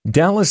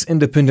Dallas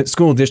Independent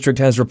School District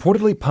has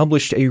reportedly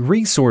published a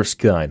resource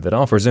guide that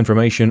offers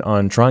information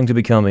on trying to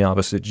become the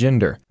opposite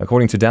gender.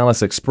 According to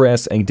Dallas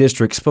Express, a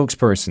district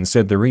spokesperson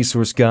said the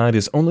resource guide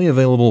is only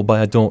available by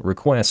adult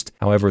request.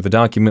 However, the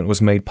document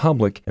was made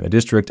public and the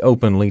district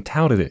openly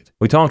touted it.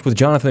 We talked with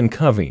Jonathan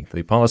Covey,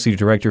 the policy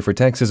director for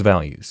Texas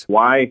Values.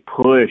 Why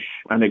push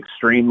an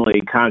extremely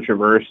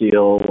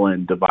controversial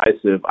and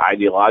divisive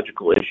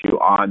ideological issue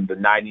on the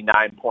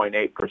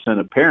 99.8%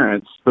 of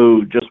parents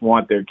who just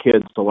want their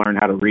kids to learn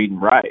how to read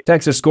and write?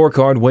 Texas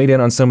Scorecard weighed in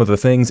on some of the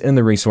things in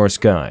the resource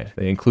guide.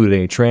 They include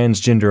a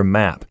transgender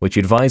map, which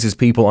advises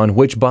people on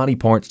which body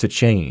parts to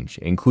change,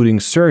 including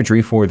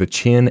surgery for the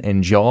chin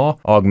and jaw,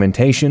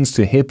 augmentations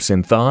to hips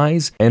and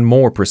thighs, and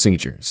more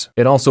procedures.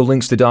 It also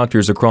links to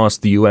doctors across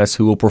the U.S.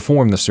 who will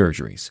perform the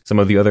surgeries. Some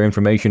of the other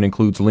information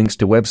includes links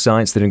to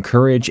websites that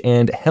encourage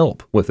and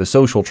help with the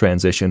social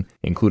transition,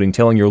 including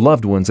telling your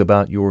loved ones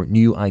about your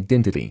new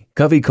identity.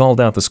 Covey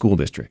called out the school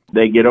district.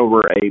 They get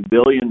over $1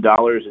 billion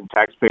in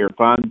taxpayer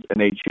funds,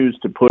 and they choose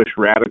to push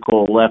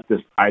radical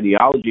leftist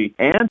ideology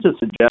and to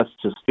suggest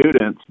to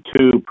students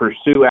to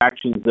pursue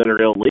actions that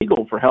are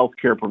illegal for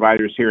healthcare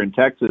providers here in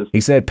Texas. He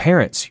said,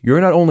 parents,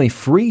 you're not only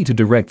free to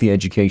direct the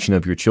education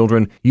of your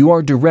children, you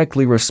are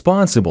directly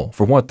responsible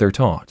for what they're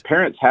taught.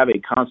 Parents have a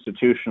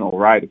constitutional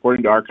right,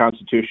 according to our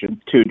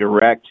Constitution, to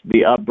direct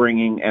the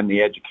upbringing and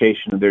the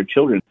education of their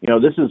children.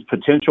 This is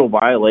potential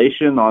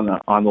violation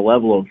on the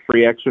level of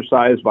free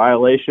exercise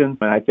violation,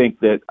 and I think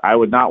that I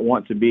would not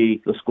want to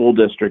be the school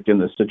district in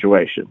this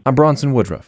situation. I'm Bronson Woodruff.